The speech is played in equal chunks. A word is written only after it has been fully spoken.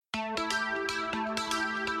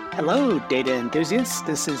Hello, data enthusiasts.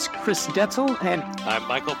 This is Chris Detzel, and I'm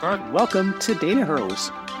Michael Burke. welcome to Data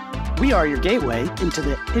Hurdles. We are your gateway into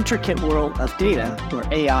the intricate world of data where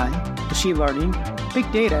AI, machine learning,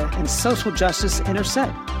 big data, and social justice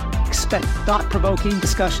intersect. Expect thought-provoking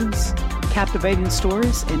discussions, captivating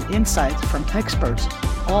stories, and insights from experts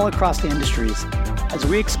all across the industries as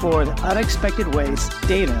we explore the unexpected ways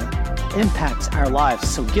data impacts our lives.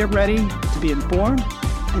 So get ready to be informed,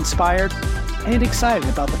 inspired, and excited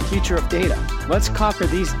about the future of data. Let's conquer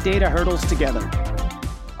these data hurdles together.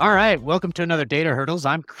 All right, welcome to another Data Hurdles.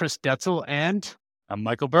 I'm Chris Detzel, and I'm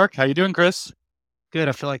Michael Burke. How you doing, Chris? good.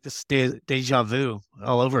 I feel like this is deja vu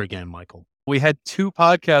all over again, Michael. We had 2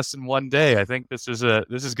 podcasts in one day. I think this is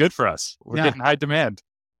good for us. We're Yeah. getting high demand.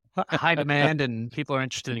 High demand, and people are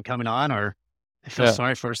interested in coming on, or I feel Yeah.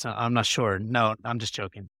 sorry for us. I'm not sure. No, I'm just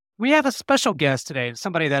joking. We have a special guest today,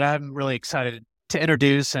 somebody that I'm really excited to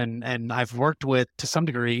introduce, and I've worked with to some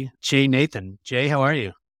degree, Jay Nathan. Jay, how are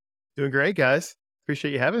you? Doing great, guys.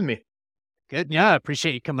 Appreciate you having me. Good. Yeah, I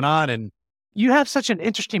appreciate you coming on. And you have such an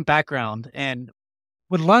interesting background, and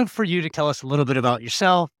would love for you to tell us a little bit about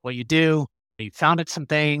yourself, what you do. You founded some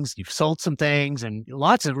things, you've sold some things, and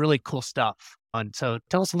lots of really cool stuff. And so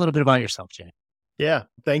tell us a little bit about yourself, Jay. Yeah,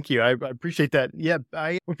 thank you. I appreciate that. Yeah,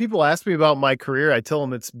 when people ask me about my career, I tell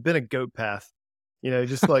them it's been a goat path.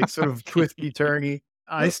 Just like sort of twisty turny.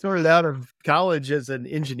 I started out of college as an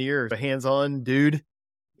engineer, a hands-on dude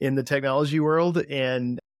in the technology world.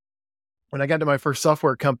 And when I got to my first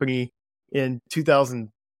software company in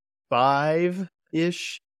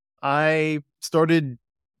 2005-ish, I started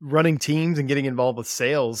running teams and getting involved with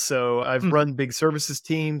sales. So I've run big services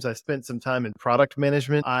teams. I spent some time in product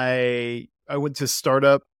management. I went to a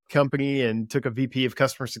startup company and took a VP of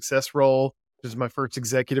customer success role. This is my first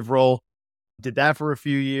executive role. Did that for a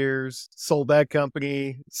few years, sold that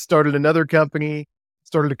company, started another company,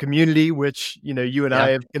 started a community, which, you and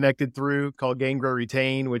I have connected through, called Gain, Grow,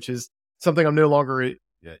 Retain, which is something I'm no longer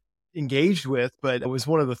engaged with, but it was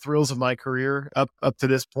one of the thrills of my career up to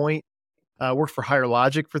this point. Worked for Higher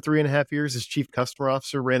Logic for 3.5 years as chief customer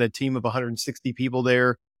officer, ran a team of 160 people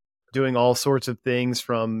there, doing all sorts of things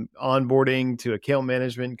from onboarding to account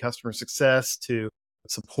management, customer success to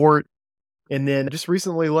support. And then just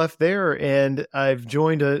recently left there, and I've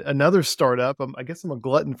joined another startup. I guess I'm a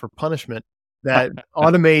glutton for punishment that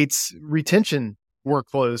automates retention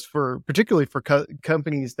workflows particularly for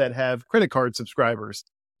companies that have credit card subscribers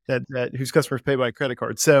that whose customers pay by credit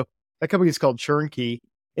card. So that company is called Turnkey.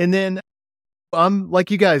 And then I'm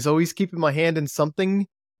like you guys, always keeping my hand in something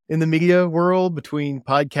in the media world, between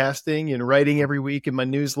podcasting and writing every week in my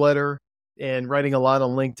newsletter and writing a lot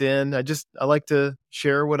on LinkedIn. I like to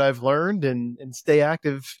share what I've learned and stay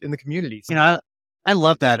active in the communities. I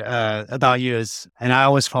love that about you, and I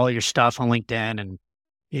always follow your stuff on LinkedIn, and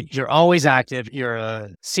you're always active. You're a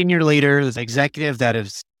senior leader, an executive that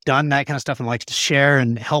has done that kind of stuff and likes to share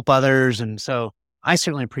and help others. And so I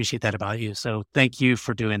certainly appreciate that about you. So thank you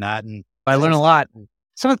for doing that. And I learn a lot.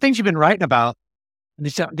 Some of the things you've been writing about,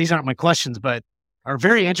 these aren't my questions, but are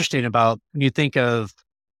very interesting about when you think of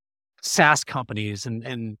SaaS companies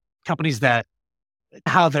and companies that,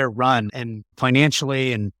 how they're run and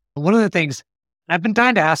financially. And one of the things, I've been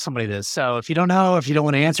dying to ask somebody this. So if you don't know, if you don't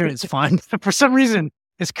want to answer it, it's fine. For some reason,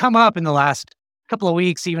 it's come up in the last couple of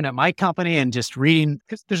weeks, even at my company, and just reading,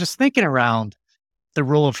 because there's this thinking around the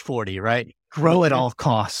rule of 40, right? Grow at all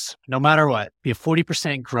costs, no matter what. Be a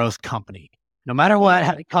 40% growth company. No matter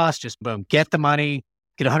what it costs, just boom, get the money,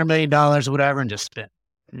 get $100 million or whatever, and just spend.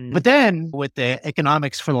 But then with the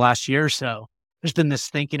economics for the last year or so, there's been this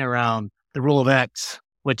thinking around the rule of X,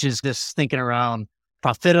 which is this thinking around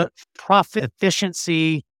profit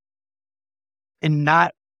efficiency, and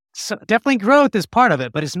definitely growth is part of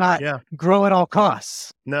it, but it's not grow at all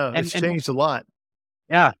costs. No, it's changed a lot.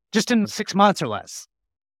 Yeah, just in 6 months or less.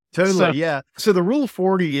 Totally. Yeah. So the rule of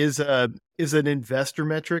 40 is an investor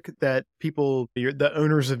metric that the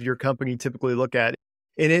owners of your company typically look at.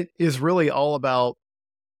 And it is really all about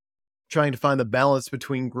trying to find the balance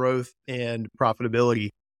between growth and profitability.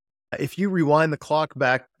 If you rewind the clock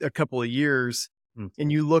back a couple of years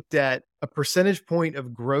and you looked at a percentage point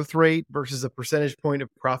of growth rate versus a percentage point of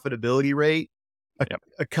profitability rate,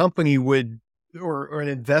 a company would, or an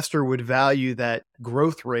investor would value that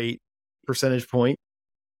growth rate percentage point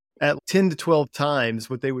at 10 to 12 times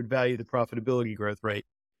what they would value the profitability growth rate.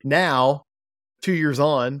 Now, 2 years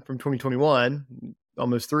on from 2021,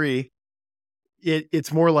 almost 3,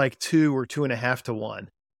 it's more like 2 or 2.5 to 1.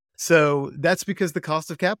 So that's because the cost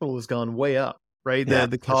of capital has gone way up, right?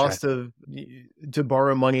 The cost to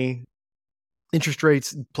borrow money, interest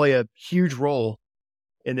rates play a huge role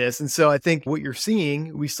in this. And so I think what you're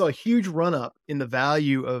seeing, we saw a huge run up in the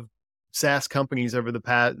value of SaaS companies over the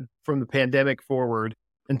past, from the pandemic forward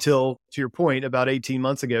until, to your point, about 18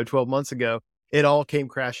 months ago, 12 months ago, it all came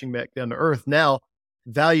crashing back down to earth. Now,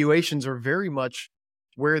 valuations are very much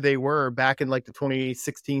where they were back in like the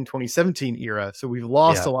 2016, 2017 era. So we've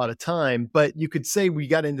lost a lot of time, but you could say we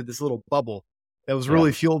got into this little bubble that was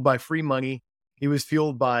really fueled by free money. It was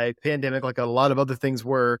fueled by pandemic, like a lot of other things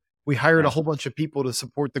were. We hired a whole bunch of people to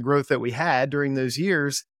support the growth that we had during those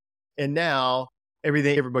years. And now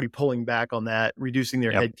everybody pulling back on that, reducing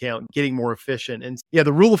their headcount, getting more efficient. And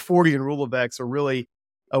the rule of 40 and rule of X are really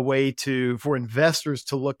a way for investors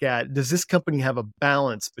to look at, does this company have a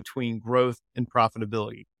balance between growth and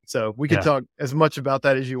profitability? So we could talk as much about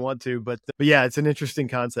that as you want to, but yeah, it's an interesting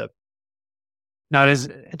concept. No, it is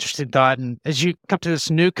an interesting thought. And as you come to this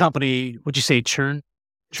new company, would you say It's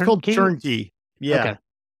called Turnkey. Yeah. Okay.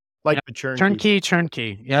 Like the Turnkey.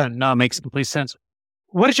 Turnkey. Yeah, no, it makes complete sense.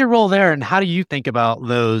 What is your role there, and how do you think about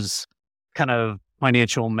those kind of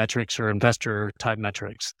financial metrics or investor type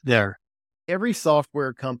metrics there? Every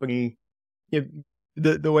software company,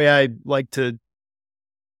 the way I like to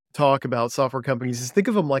talk about software companies is think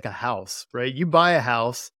of them like a house, right? You buy a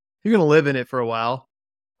house, you're going to live in it for a while,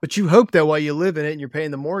 but you hope that while you live in it and you're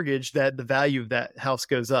paying the mortgage, that the value of that house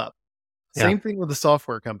goes up. Same thing with a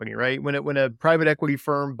software company, right? When a private equity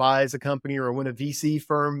firm buys a company, or when a VC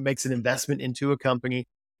firm makes an investment into a company,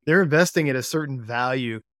 they're investing at a certain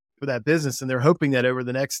value for that business. And they're hoping that over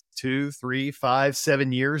the next 2, 3, 5,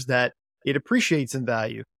 7 years that it appreciates in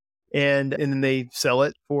value. And then they sell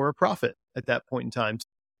it for a profit at that point in time.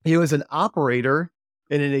 As an operator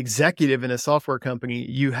and an executive in a software company,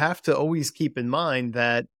 you have to always keep in mind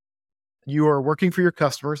that you are working for your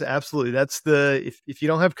customers. Absolutely. That's if you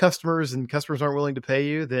don't have customers and customers aren't willing to pay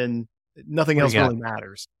you, then nothing else really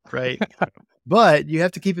matters, right? But you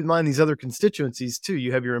have to keep in mind these other constituencies too.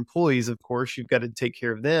 You have your employees, of course, you've got to take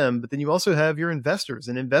care of them, but then you also have your investors,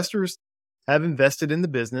 and investors have invested in the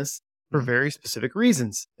business for very specific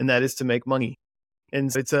reasons, and that is to make money.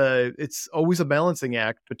 And it's always a balancing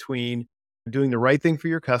act between doing the right thing for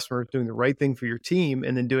your customers, doing the right thing for your team,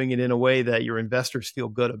 and then doing it in a way that your investors feel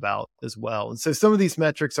good about as well. And so some of these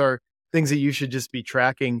metrics are things that you should just be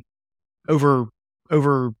tracking over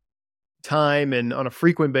time and on a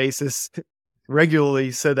frequent basis regularly,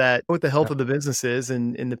 so that what the health of the business is,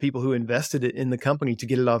 and the people who invested it in the company to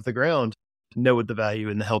get it off the ground know what the value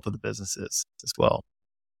and the health of the business is as well.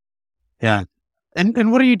 Yeah.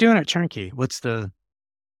 And what are you doing at Turnkey? It's a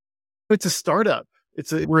startup.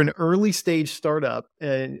 We're an early stage startup,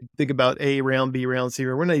 and think about A round, B round, C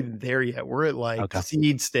round. We're not even there yet. We're at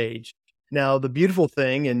seed stage. Now, the beautiful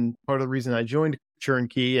thing, and part of the reason I joined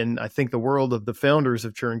Turnkey, and I think the world of the founders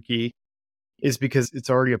of Turnkey, is because it's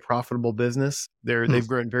already a profitable business. They've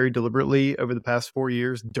grown very deliberately over the past 4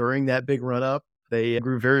 years. During that big run up, they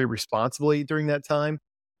grew very responsibly during that time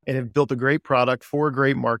and have built a great product for a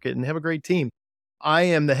great market and have a great team. I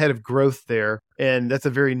am the head of growth there, and that's a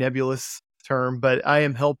very nebulous term, but I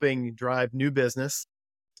am helping drive new business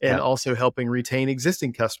and also helping retain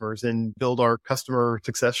existing customers and build our customer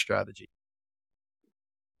success strategy.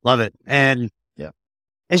 Love it. And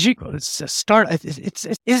as you start,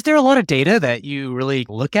 is there a lot of data that you really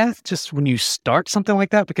look at just when you start something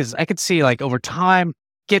like that? Because I could see like over time,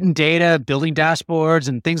 getting data, building dashboards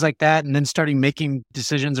and things like that, and then starting making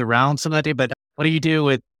decisions around some of that data. But what do you do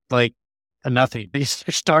with like nothing? You're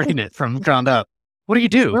starting it from ground up. What do you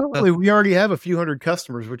do? Well, we already have a few hundred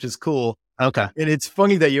customers, which is cool. Okay. And it's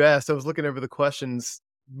funny that you asked. I was looking over the questions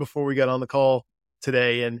before we got on the call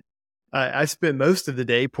today, and I spent most of the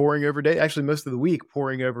day actually most of the week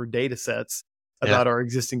poring over data sets about our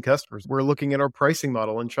existing customers. We're looking at our pricing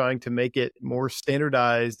model and trying to make it more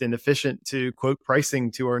standardized and efficient to quote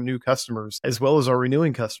pricing to our new customers, as well as our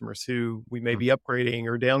renewing customers who we may be upgrading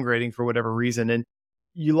or downgrading for whatever reason. And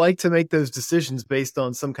you like to make those decisions based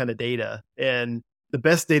on some kind of data. And the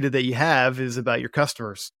best data that you have is about your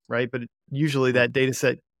customers, right? But usually that data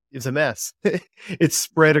set is a mess. It's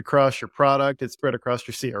spread across your product. It's spread across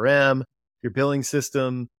your CRM, your billing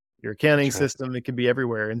system, your accounting system. It can be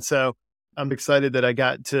everywhere. And so I'm excited that I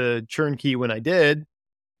got to Turnkey when I did,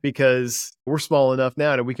 because we're small enough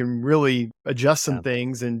now that we can really adjust some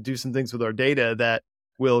things and do some things with our data that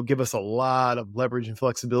will give us a lot of leverage and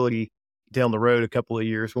flexibility down the road a couple of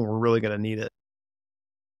years when we're really going to need it.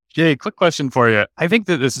 Jay, quick question for you. I think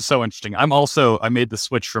that this is so interesting. I made the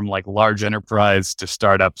switch from like large enterprise to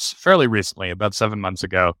startups fairly recently, about 7 months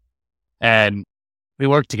ago. And we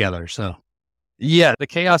worked together. So yeah, the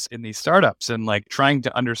chaos in these startups and like trying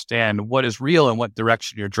to understand what is real and what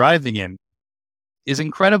direction you're driving in is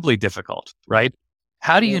incredibly difficult, right?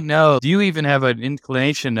 How do you know? Do you even have an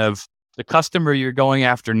inclination of the customer you're going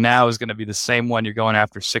after now is going to be the same one you're going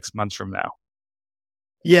after 6 months from now?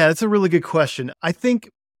 Yeah, that's a really good question. I think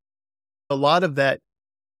a lot of that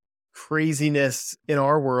craziness in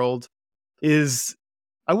our world is,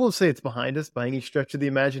 I won't say it's behind us by any stretch of the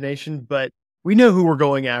imagination, but we know who we're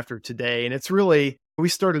going after today. And it's really, we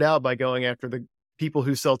started out by going after the people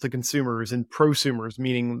who sell to consumers and prosumers,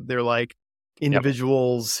 meaning they're like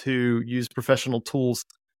individuals who use professional tools.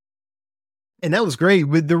 And that was great.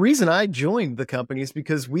 But the reason I joined the company is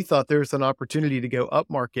because we thought there's an opportunity to go up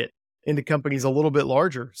market into companies a little bit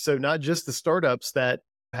larger. So not just the startups that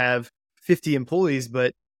have 50 employees,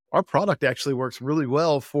 but our product actually works really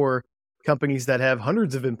well for companies that have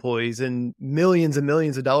hundreds of employees and millions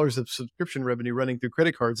of dollars of subscription revenue running through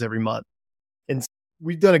credit cards every month. And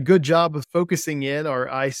we've done a good job of focusing in our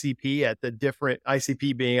ICP at the different,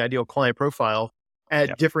 ICP being ideal client profile,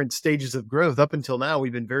 at different stages of growth. Up until now,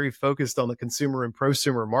 we've been very focused on the consumer and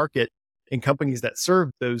prosumer market and companies that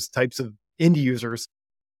serve those types of end users.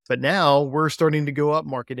 But now we're starting to go up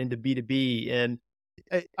market into B2B. And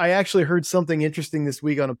I actually heard something interesting this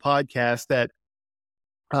week on a podcast that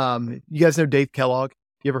you guys know Dave Kellogg.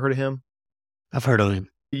 You ever heard of him? I've heard of him.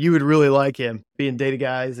 You would really like him. Being data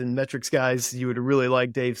guys and metrics guys, you would really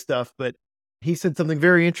like Dave's stuff. But he said something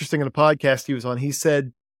very interesting in a podcast he was on. He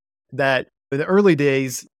said that in the early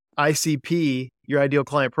days, ICP, your ideal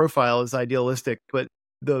client profile, is idealistic, but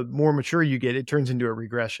the more mature you get, it turns into a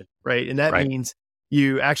regression, right? And that means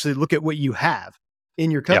you actually look at what you have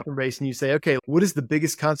in your customer base and you say, okay, what is the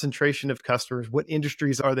biggest concentration of customers? What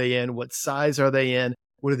industries are they in? What size are they in?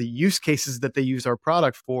 What are the use cases that they use our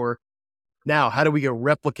product for? Now, how do we go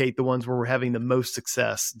replicate the ones where we're having the most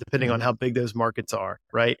success, depending on how big those markets are,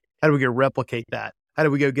 right? How do we go replicate that? How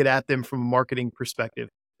do we go get at them from a marketing perspective?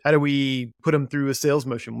 How do we put them through a sales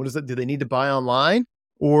motion? What is it? Do they need to buy online,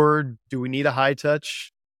 or do we need a high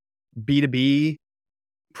touch B2B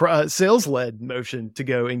sales led motion to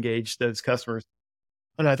go engage those customers?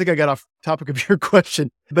 And I think I got off topic of your question,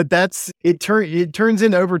 but it turns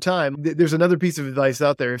in over time. There's another piece of advice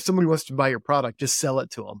out there. If somebody wants to buy your product, just sell it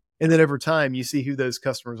to them. And then over time, you see who those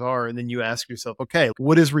customers are. And then you ask yourself, okay,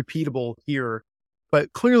 what is repeatable here?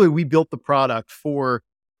 But clearly we built the product for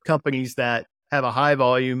companies that have a high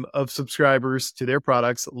volume of subscribers to their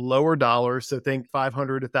products, lower dollars. So think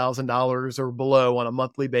 $500, $1,000 or below on a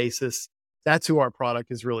monthly basis. That's who our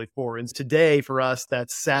product is really for. And today for us,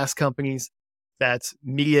 that's SaaS companies, that's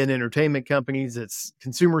media and entertainment companies, it's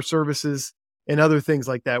consumer services and other things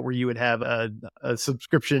like that, where you would have a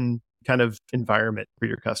subscription kind of environment for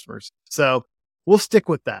your customers. So we'll stick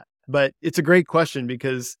with that. But it's a great question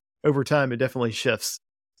because over time, it definitely shifts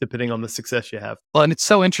depending on the success you have. Well, and it's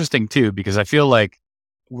so interesting too, because I feel like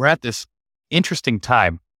we're at this interesting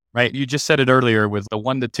time, right? You just said it earlier with the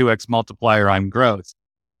 1 to 2x multiplier on growth.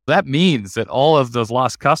 That means that all of those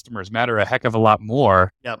lost customers matter a heck of a lot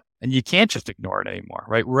more. Yep. And you can't just ignore it anymore,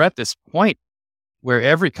 right? We're at this point where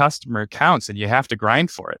every customer counts and you have to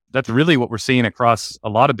grind for it. That's really what we're seeing across a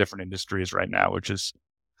lot of different industries right now,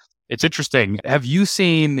 it's interesting. Have you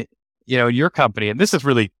seen, your company, and this is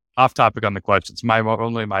really off topic on the questions,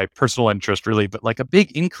 only my personal interest really, but like a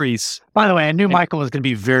big increase. By the way, I knew Michael was going to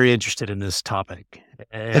be very interested in this topic.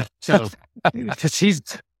 So, because he's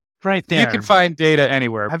right there. You can find data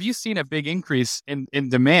anywhere. Have you seen a big increase in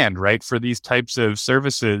demand, right, for these types of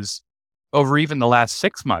services over even the last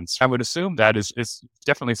 6 months? I would assume that is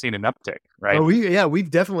definitely seen an uptick, right? Oh,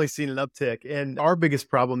 we've definitely seen an uptick. And our biggest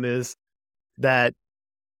problem is that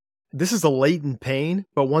this is a latent pain,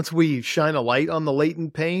 but once we shine a light on the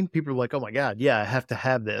latent pain, people are like, oh my God, yeah, I have to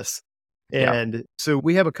have this. And so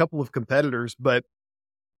we have a couple of competitors, but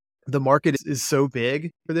the market is so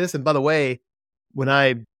big for this. And by the way, when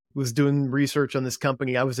I was doing research on this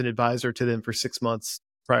company, I was an advisor to them for 6 months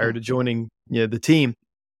prior to joining the team.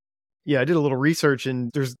 I did a little research,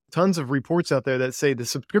 and there's tons of reports out there that say the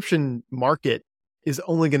subscription market is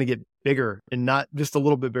only going to get bigger, and not just a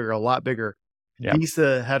little bit bigger, a lot bigger.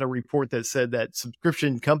 Visa had a report that said that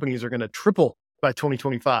subscription companies are going to triple by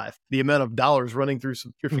 2025. The amount of dollars running through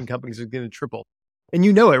subscription companies is going to triple. And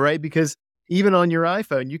you know it, right? Because even on your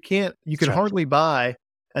iPhone, you can hardly buy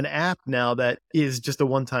an app now that is just a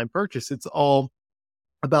one-time purchase. It's all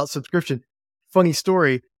about subscription. Funny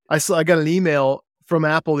story. I got an email from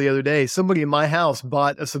Apple the other day. Somebody in my house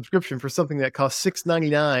bought a subscription for something that cost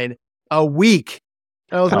 $6.99 a week.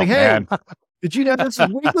 And I was like, hey, did you know this is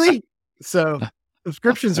weekly? So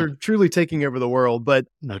subscriptions are truly taking over the world, but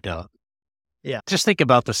no doubt. Yeah. Just think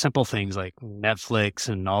about the simple things like Netflix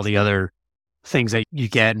and all the other things that you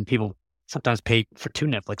get and people sometimes pay for 2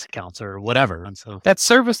 Netflix accounts or whatever. And so that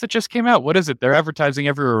service that just came out, what is it? They're advertising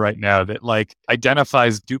everywhere right now that like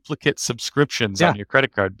identifies duplicate subscriptions on your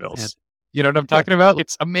credit card bills. Yeah. You know what I'm talking about?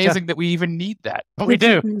 It's amazing that we even need that. But we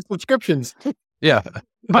do. Subscriptions. Yeah.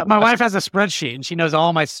 But my wife has a spreadsheet and she knows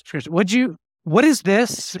all my subscriptions. What is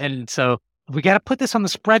this? And so we got to put this on the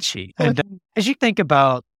spreadsheet. And as you think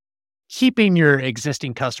about keeping your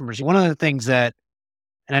existing customers, one of the things that,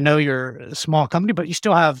 and I know you're a small company, but you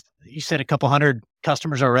still have, you said a couple hundred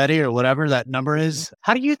customers already or whatever that number is.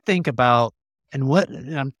 How do you think about, and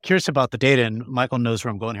I'm curious about the data, and Michael knows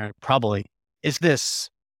where I'm going here, probably, is this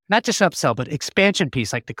not just upsell, but expansion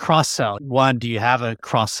piece, like the cross-sell. One, do you have a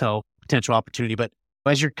cross-sell potential opportunity? But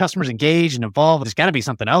as your customers engage and evolve, there's got to be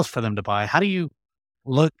something else for them to buy. How do you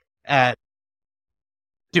look at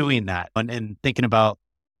doing that and thinking about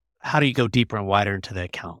how do you go deeper and wider into the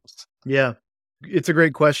accounts? Yeah, it's a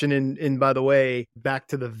great question. And by the way, back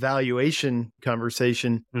to the valuation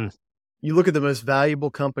conversation, you look at the most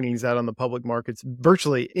valuable companies out on the public markets,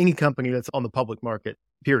 virtually any company that's on the public market,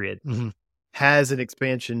 period, has an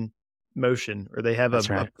expansion motion, or they have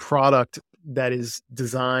a product that is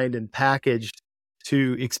designed and packaged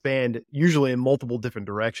to expand, usually in multiple different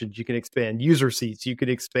directions. You can expand user seats, you could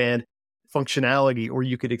expand functionality, or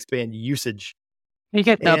you could expand usage. You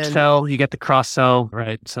get the upsell, you get the cross-sell,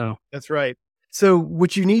 right? So that's right. So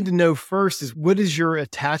what you need to know first is, what is your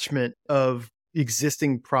attachment of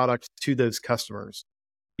existing products to those customers?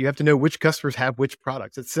 You have to know which customers have which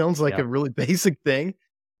products. It sounds like a really basic thing.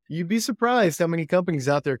 You'd be surprised how many companies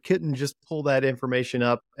out there couldn't just pull that information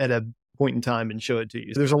up at a point in time and show it to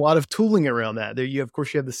you. So there's a lot of tooling around that. There, of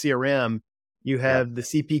course, you have the CRM, you have the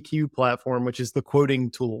CPQ platform, which is the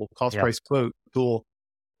quoting tool, cost price quote tool.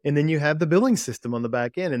 And then you have the billing system on the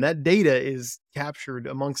back end. And that data is captured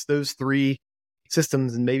amongst those 3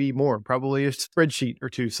 systems and maybe more, probably a spreadsheet or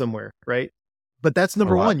 2 somewhere, right? But that's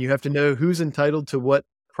number one. You have to know who's entitled to what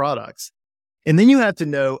products. And then you have to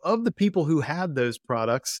know, of the people who have those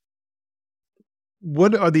products,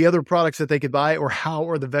 what are the other products that they could buy, or how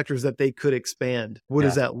are the vectors that they could expand? What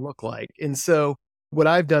does that look like? And so what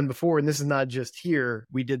I've done before, and this is not just here,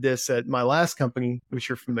 we did this at my last company, which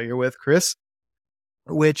you're familiar with, Chris,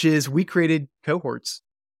 which is we created cohorts,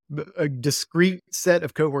 a discrete set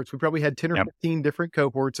of cohorts. We probably had 10 or 15 different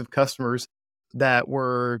cohorts of customers that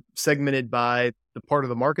were segmented by the part of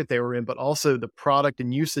the market they were in, but also the product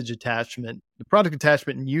and usage attachment,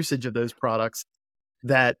 and usage of those products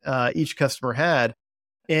that each customer had.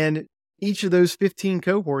 And each of those 15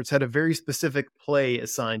 cohorts had a very specific play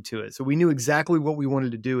assigned to it. So we knew exactly what we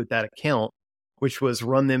wanted to do with that account, which was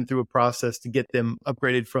run them through a process to get them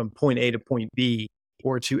upgraded from point A to point B,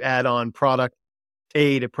 or to add on product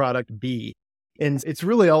A to product B. And it's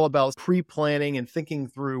really all about pre-planning and thinking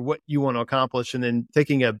through what you want to accomplish, and then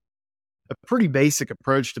taking a pretty basic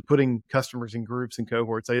approach to putting customers in groups and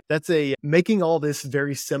cohorts. Making all this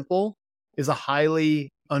very simple is a highly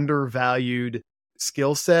undervalued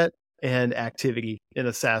skill set and activity in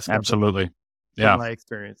a SaaS company. Absolutely. From my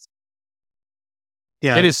experience.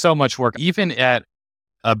 Yeah. It is so much work. Even at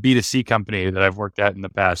a B2C company that I've worked at in the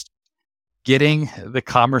past, getting the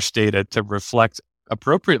commerce data to reflect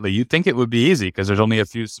appropriately, you'd think it would be easy because there's only a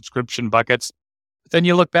few subscription buckets. But then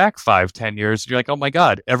you look back 5-10 years, you're like, oh my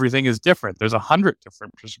God, everything is different. There's 100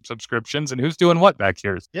 different subscriptions, and who's doing what back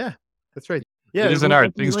here? Yeah, that's right. Yeah, it is an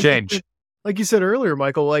art. Things change. Like you said earlier,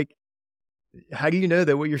 Michael, like, how do you know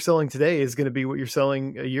that what you're selling today is going to be what you're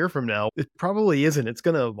selling a year from now? It probably isn't. It's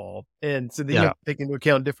going to evolve. And so then you have to take into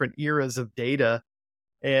account different eras of data,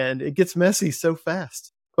 and it gets messy so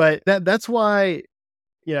fast. But that's why,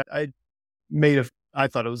 I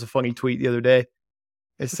thought it was a funny tweet the other day.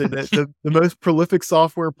 I said that the most prolific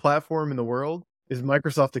software platform in the world is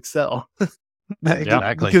Microsoft Excel.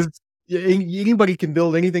 Exactly. Because anybody can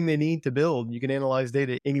build anything they need to build. You can analyze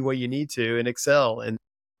data any way you need to in Excel. And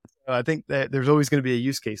I think that there's always going to be a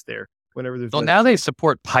use case there whenever there's. Well, now they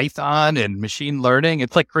support Python and machine learning.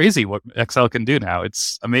 It's like crazy what Excel can do now.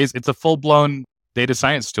 It's amazing. It's a full-blown data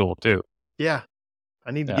science tool too. Yeah.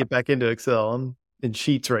 I need to get back into Excel. I'm in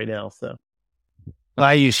Sheets right now. So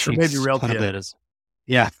I use Sheets. Maybe Realty.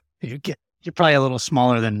 Yeah. You're probably a little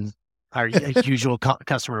smaller than our usual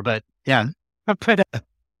customer, but yeah. But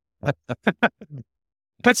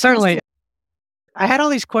certainly, I had all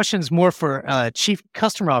these questions more for chief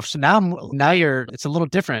customer officer. Now it's a little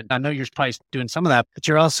different. I know you're probably doing some of that, but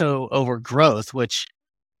you're also over growth, which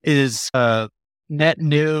is net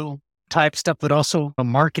new type stuff, but also a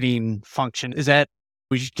marketing function.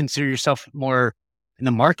 Would you consider yourself more in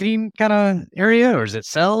the marketing kind of area, or is it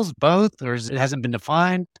sales, both, or it hasn't been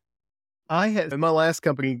defined? I had in my last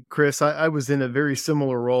company, Chris, I was in a very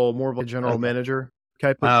similar role, more of a general manager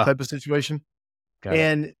type of situation. Got it.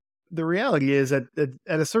 And the reality is at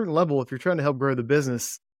a certain level, if you're trying to help grow the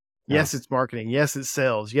business, yes, it's marketing. Yes, it's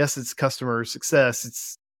sales. Yes, it's customer success.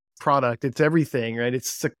 It's product. It's everything, right?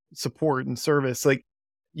 It's support and service. Like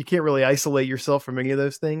you can't really isolate yourself from any of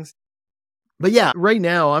those things. But yeah, right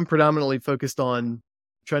now I'm predominantly focused on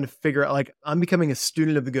trying to figure out, like I'm becoming a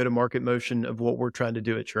student of the go-to-market motion of what we're trying to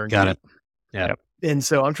do at Turnkey. Got it. Yeah. Yep. And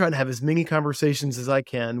so I'm trying to have as many conversations as I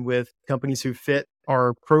can with companies who fit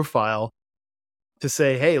our profile to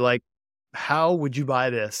say, hey, like, how would you buy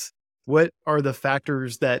this? What are the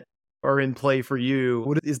factors that are in play for you?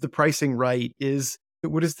 What is the pricing right?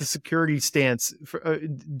 What is the security stance?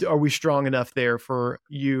 Are we strong enough there for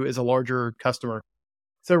you as a larger customer?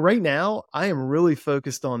 So right now, I am really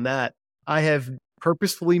focused on that. I have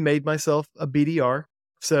purposefully made myself a BDR.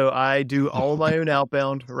 So I do all of my own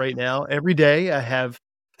outbound right now. Every day I have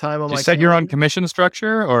time on my You set your own commission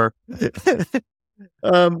structure or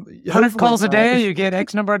 100 calls a day, you get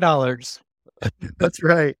X number of dollars. That's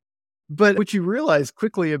right. But what you realize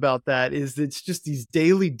quickly about that is it's just these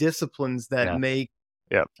daily disciplines that make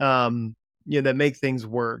that make things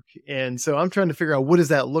work. And so I'm trying to figure out what does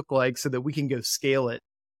that look like so that we can go scale it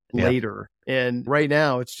later. And right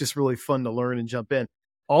now it's just really fun to learn and jump in.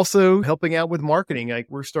 Also helping out with marketing. Like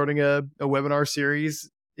we're starting a webinar series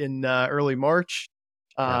in early March.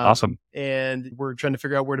 Awesome. And we're trying to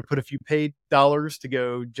figure out where to put a few paid dollars to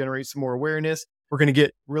go generate some more awareness. We're going to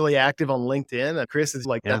get really active on LinkedIn. Chris is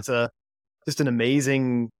like, that's just an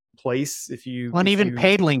amazing place. If you and even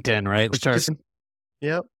paid LinkedIn, right?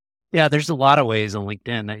 Yep. Yeah. There's a lot of ways on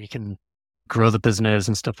LinkedIn that you can grow the business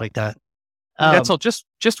and stuff like that. That's all. Just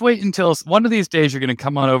wait until one of these days you're going to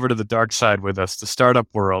come on over to the dark side with us, the startup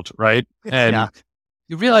world, right? And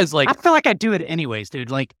you realize, like, I feel like I do it anyways,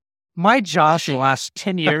 dude. Like my job in the last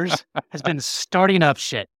 10 years has been starting up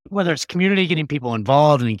shit, whether it's community, getting people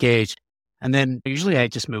involved and engaged. And then usually I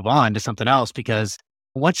just move on to something else because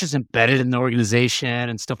once it's embedded in the organization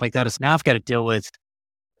and stuff like that, it's now I've got to deal with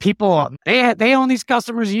people. They own these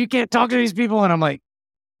customers. And you can't talk to these people. And I'm like,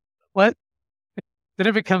 what? Then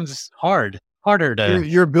it becomes harder to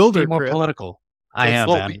you're a builder, be more Chris. Political. I am,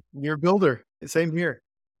 man. You're a builder. Same here.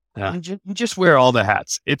 Yeah. You just wear all the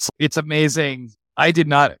hats. It's amazing. I did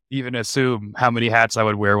not even assume how many hats I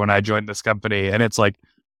would wear when I joined this company. And it's like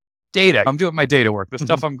data. I'm doing my data work, the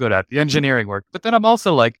stuff I'm good at, the engineering work. But then I'm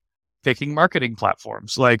also like picking marketing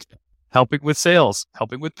platforms, like helping with sales,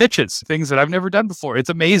 helping with pitches, things that I've never done before. It's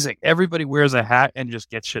amazing. Everybody wears a hat and just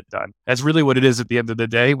gets shit done. That's really what it is at the end of the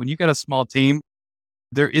day. When you got a small team,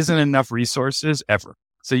 there isn't enough resources ever.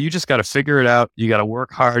 So you just got to figure it out. You got to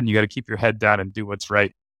work hard and you got to keep your head down and do what's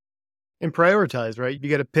right. And prioritize, right? You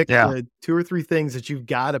got to pick the 2 or 3 things that you've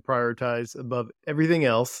got to prioritize above everything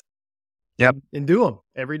else. Yep. And do them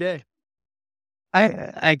every day. I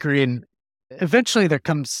agree. And eventually there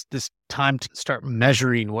comes this time to start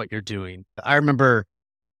measuring what you're doing. I remember,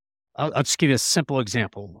 I'll just give you a simple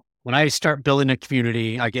example. When I start building a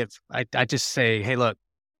community, I just say, hey, look,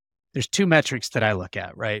 there's 2 metrics that I look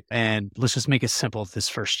at, right? And let's just make it simple this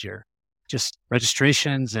first year. Just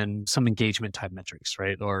registrations and some engagement type metrics,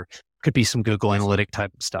 right? Or could be some Google Analytic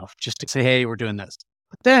type stuff, just to say, hey, we're doing this.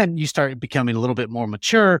 But then you start becoming a little bit more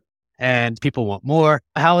mature and people want more.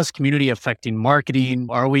 How is community affecting marketing?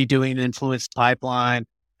 Are we doing influence pipeline?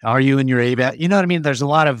 Are you in your ABAT? You know what I mean? There's a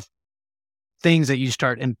lot of things that you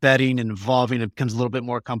start embedding and evolving. It becomes a little bit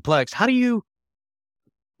more complex. How do you,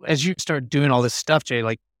 as you start doing all this stuff, Jay,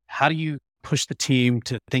 like, how do you push the team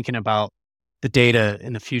to thinking about the data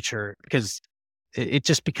in the future? Because it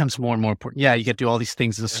just becomes more and more important. Yeah, you get to do all these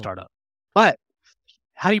things as a startup. But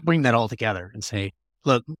how do you bring that all together and say,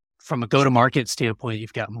 look, from a go-to-market standpoint,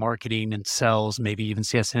 you've got marketing and sales, maybe even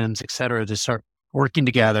CSMs, et cetera, to start working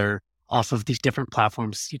together off of these different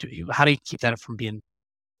platforms. How do you keep that from being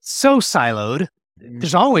so siloed?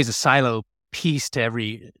 There's always a silo piece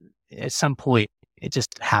to at some point, it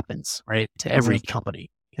just happens, right? To every company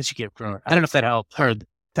as you get growing. I don't know if that helped or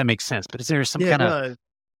that makes sense, but is there some kind of...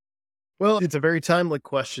 Well, it's a very timely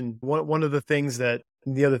question. One of the things the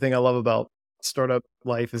other thing I love about startup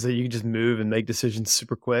life is that you can just move and make decisions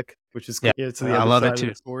super quick, which is it's the other side of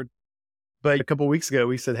the sword. But a couple of weeks ago,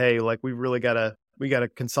 we said, hey, like we really gotta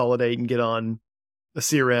consolidate and get on a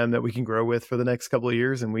CRM that we can grow with for the next couple of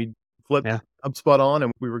years. And we flipped HubSpot on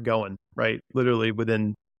and we were going, right? Literally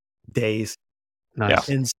within days. Nice.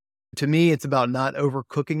 And to me, it's about not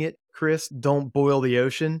overcooking it, Chris. Don't boil the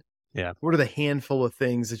ocean. Yeah. What are the handful of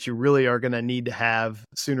things that you really are going to need to have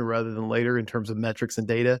sooner rather than later in terms of metrics and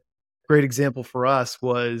data? Great example for us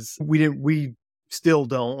was we still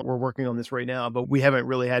don't. We're working on this right now, but we haven't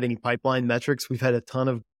really had any pipeline metrics. We've had a ton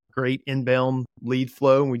of great inbound lead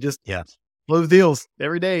flow, and we just close deals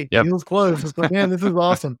every day. Yep. Deals closed. It's like, man, this is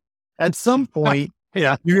awesome. At some point,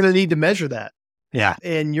 you're going to need to measure that. Yeah.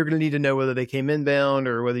 And you're going to need to know whether they came inbound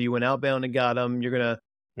or whether you went outbound and got them. You're going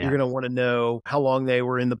to want to know how long they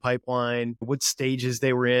were in the pipeline, what stages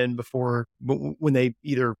they were in before when they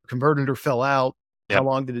either converted or fell out. Yep. How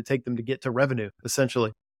long did it take them to get to revenue,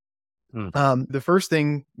 essentially? The first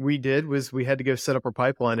thing we did was we had to go set up our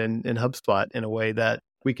pipeline in HubSpot in a way that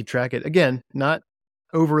we could track it. Again, not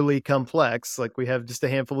overly complex. Like we have just a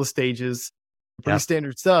handful of stages, pretty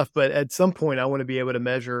standard stuff. But at some point, I want to be able to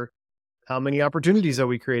measure how many opportunities are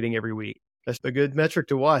we creating every week. That's a good metric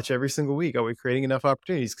to watch every single week. Are we creating enough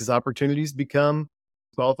opportunities? Because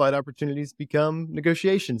qualified opportunities become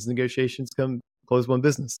negotiations. Negotiations come close one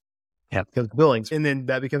business. Becomes billings, and then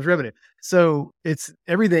that becomes revenue. So it's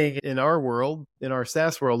everything in our world, in our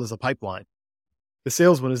SaaS world, is a pipeline. The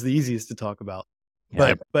sales one is the easiest to talk about.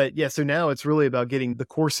 But so now it's really about getting the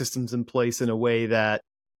core systems in place in a way that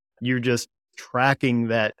you're just tracking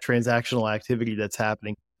that transactional activity that's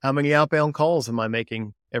happening. How many outbound calls am I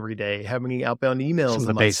making every day? How many outbound emails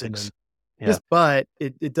am I sending? But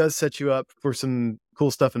it does set you up for some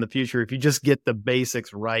cool stuff in the future if you just get the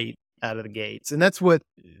basics right out of the gates. And that's what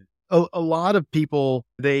a lot of people,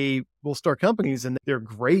 they will start companies and they're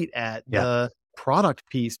great at the product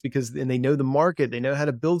piece and they know the market. They know how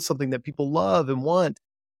to build something that people love and want.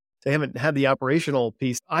 They haven't had the operational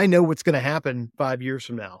piece. I know what's going to happen 5 years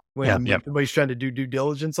from now when everybody's trying to do due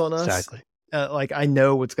diligence on us. Exactly. Like I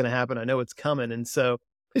know what's going to happen. I know it's coming. And so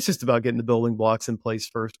it's just about getting the building blocks in place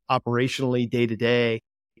first, operationally, day to day.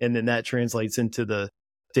 And then that translates into the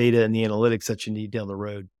data and the analytics that you need down the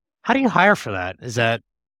road. How do you hire for that? As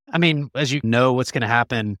you know what's going to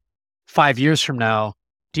happen 5 years from now,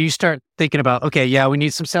 do you start thinking about, okay, we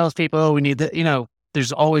need some salespeople. We need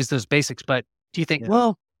there's always those basics, but do you think,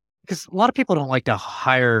 because a lot of people don't like to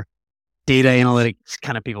hire data analytics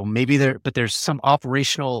kind of people, but there's some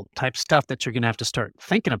operational type stuff that you're going to have to start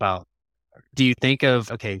thinking about. Do you think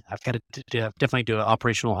of, okay, I've got to definitely do an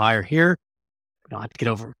operational hire here. We don't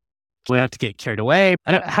have to get carried away.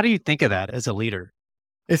 How do you think of that as a leader?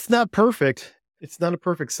 It's not perfect. It's not a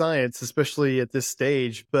perfect science, especially at this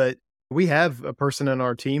stage, but we have a person on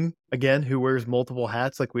our team, again, who wears multiple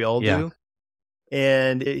hats like we all do.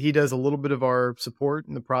 And he does a little bit of our support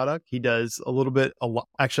in the product. He does a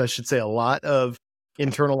lot of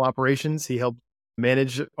internal operations. He helped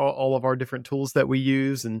manage all of our different tools that we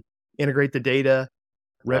use and integrate the data,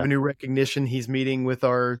 revenue recognition. He's meeting with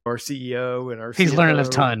our CEO and our He's CFO. learning a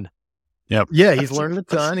ton. Yep. Yeah, he's learning a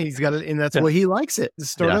ton. He's got it, and that's what he likes it. The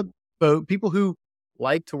startup, people who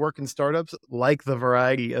like to work in startups like the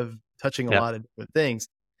variety of touching a lot of different things.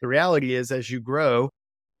 The reality is, as you grow,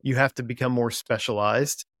 you have to become more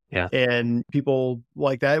specialized. Yeah. And people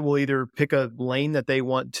like that will either pick a lane that they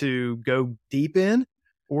want to go deep in,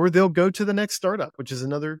 or they'll go to the next startup, which is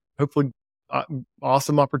another hopefully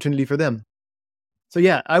awesome opportunity for them. So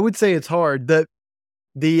yeah, I would say it's hard. The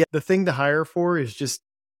thing to hire for is just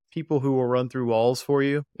people who will run through walls for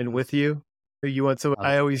you and with you.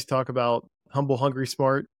 I always talk about humble, hungry,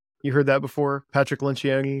 smart. You heard that before. Patrick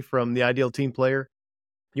Lencioni from The Ideal Team Player.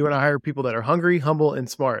 You want to hire people that are hungry, humble, and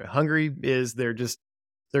smart. Hungry is they're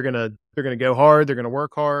gonna go hard. They're gonna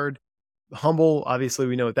work hard. Humble, obviously,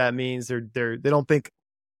 we know what that means. They don't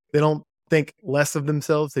think less of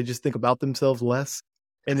themselves. They just think about themselves less.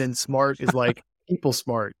 And then smart is like people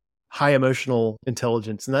smart, high emotional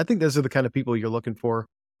intelligence. And I think those are the kind of people you're looking for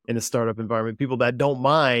in a startup environment. People that don't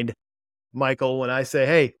mind, Michael, when I say,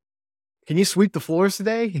 "Hey, can you sweep the floors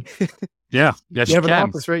today?" Yeah. Yes, you have an can.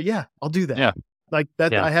 office, right? Yeah, I'll do that. Yeah. Like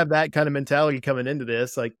that. I have that kind of mentality coming into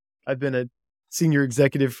this. Like I've been a senior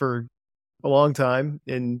executive for a long time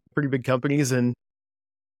in pretty big companies,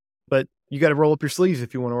 but you got to roll up your sleeves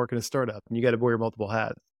if you want to work in a startup, and you got to wear multiple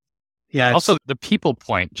hats. Yeah. Also, the people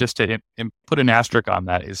point, just to put an asterisk on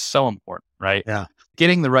that, is so important, right? Yeah.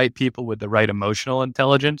 Getting the right people with the right emotional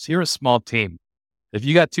intelligence. You're a small team. If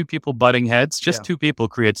you got two people butting heads, just two people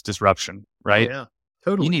creates disruption, right? Oh, yeah,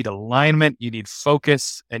 totally. You need alignment, you need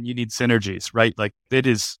focus, and you need synergies, right? Like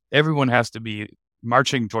everyone has to be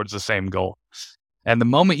marching towards the same goal. And the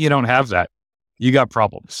moment you don't have that, you got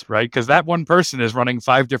problems, right? Because that one person is running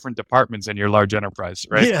 5 different departments in your large enterprise,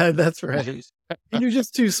 right? Yeah, that's right. And you're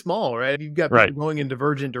just too small, right? You've got people going in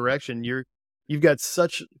divergent direction. You've got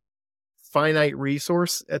such finite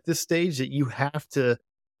resource at this stage that you have to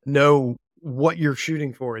know what you're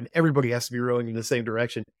shooting for, and everybody has to be rowing in the same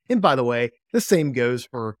direction. And by the way, the same goes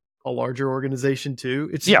for a larger organization too.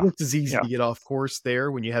 It's just as easy to get off course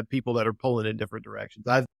there when you have people that are pulling in different directions.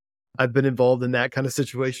 I've been involved in that kind of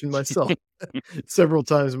situation myself several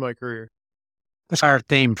times in my career. That's our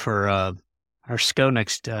theme for our SCO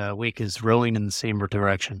next week is rolling in the same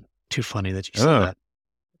direction. Too funny that you said that.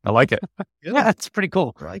 I like it. Yeah, it's pretty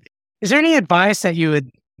cool. I like it. Is there any advice that you would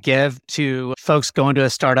give to folks going to a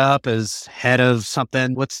startup as head of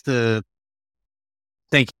something? What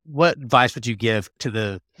advice would you give to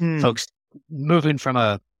the folks moving from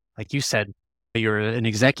like you said, you're an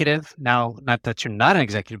executive now, not that you're not an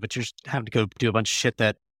executive, but you're having to go do a bunch of shit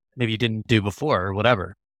that maybe you didn't do before or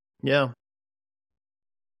whatever. Yeah.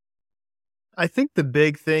 I think the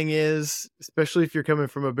big thing is, especially if you're coming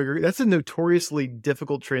from that's a notoriously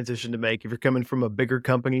difficult transition to make. If you're coming from a bigger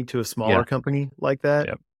company to a smaller company like that,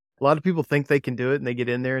 a lot of people think they can do it and they get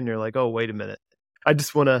in there and they're like, oh, wait a minute. I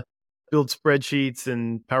just want to build spreadsheets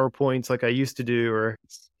and PowerPoints like I used to do. Or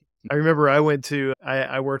I remember I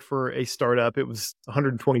worked for a startup. It was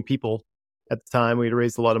 120 people at the time. We had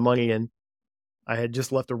raised a lot of money and I had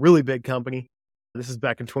just left a really big company. This is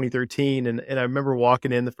back in 2013. And I remember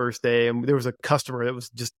walking in the first day and there was a customer that was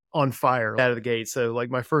just on fire out of the gate. So like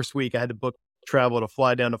my first week, I had to book travel to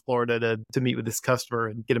fly down to Florida to meet with this customer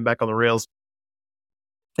and get him back on the rails.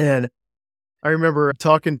 And I remember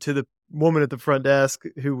talking to the woman at the front desk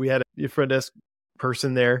who we had a front desk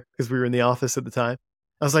person there because we were in the office at the time.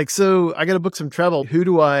 I was like, so I got to book some travel. Who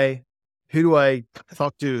do I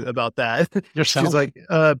talk to about that? Yourself? She's like,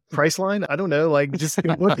 Priceline? I don't know. Like, just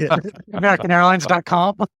go book it.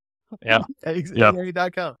 AmericanAirlines.com. Yeah.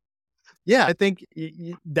 Exactly.com. Yeah. I think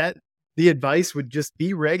that the advice would just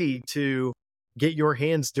be ready to get your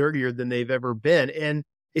hands dirtier than they've ever been. And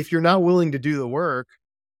if you're not willing to do the work,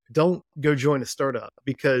 don't go join a startup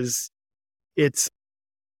because it's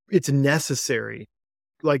necessary.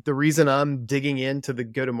 Like the reason I'm digging into the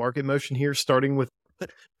go-to-market motion here, starting with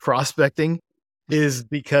prospecting, is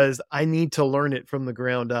because I need to learn it from the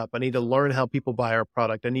ground up. I need to learn how people buy our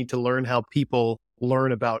product. I need to learn how people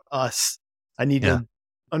learn about us. I need to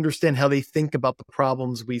understand how they think about the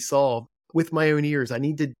problems we solve with my own ears. I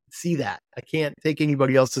need to see that. I can't take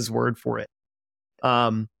anybody else's word for it.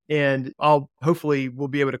 And we'll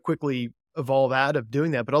be able to quickly evolve out of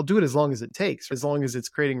doing that, but I'll do it as long as it takes, as long as it's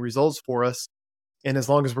creating results for us. And as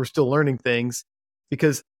long as we're still learning things,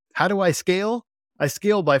 because how do I scale? I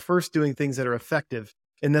scale by first doing things that are effective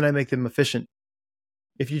and then I make them efficient.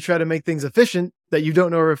 If you try to make things efficient that you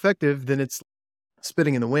don't know are effective, then it's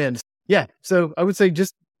spitting in the wind. Yeah. So I would say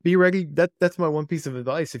just be ready. That's my one piece of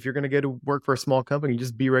advice. If you're going to go to work for a small company,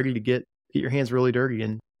 just be ready to get your hands really dirty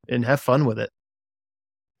and have fun with it.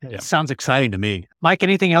 It sounds exciting to me. Mike,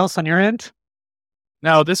 anything else on your end?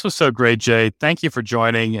 No, this was so great, Jay. Thank you for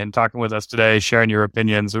joining and talking with us today, sharing your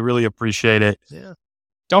opinions. We really appreciate it. Yeah.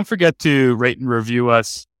 Don't forget to rate and review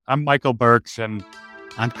us. I'm Michael Burks and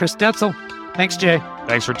I'm Chris Detzel. Thanks, Jay.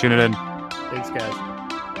 Thanks for tuning in. Thanks, guys.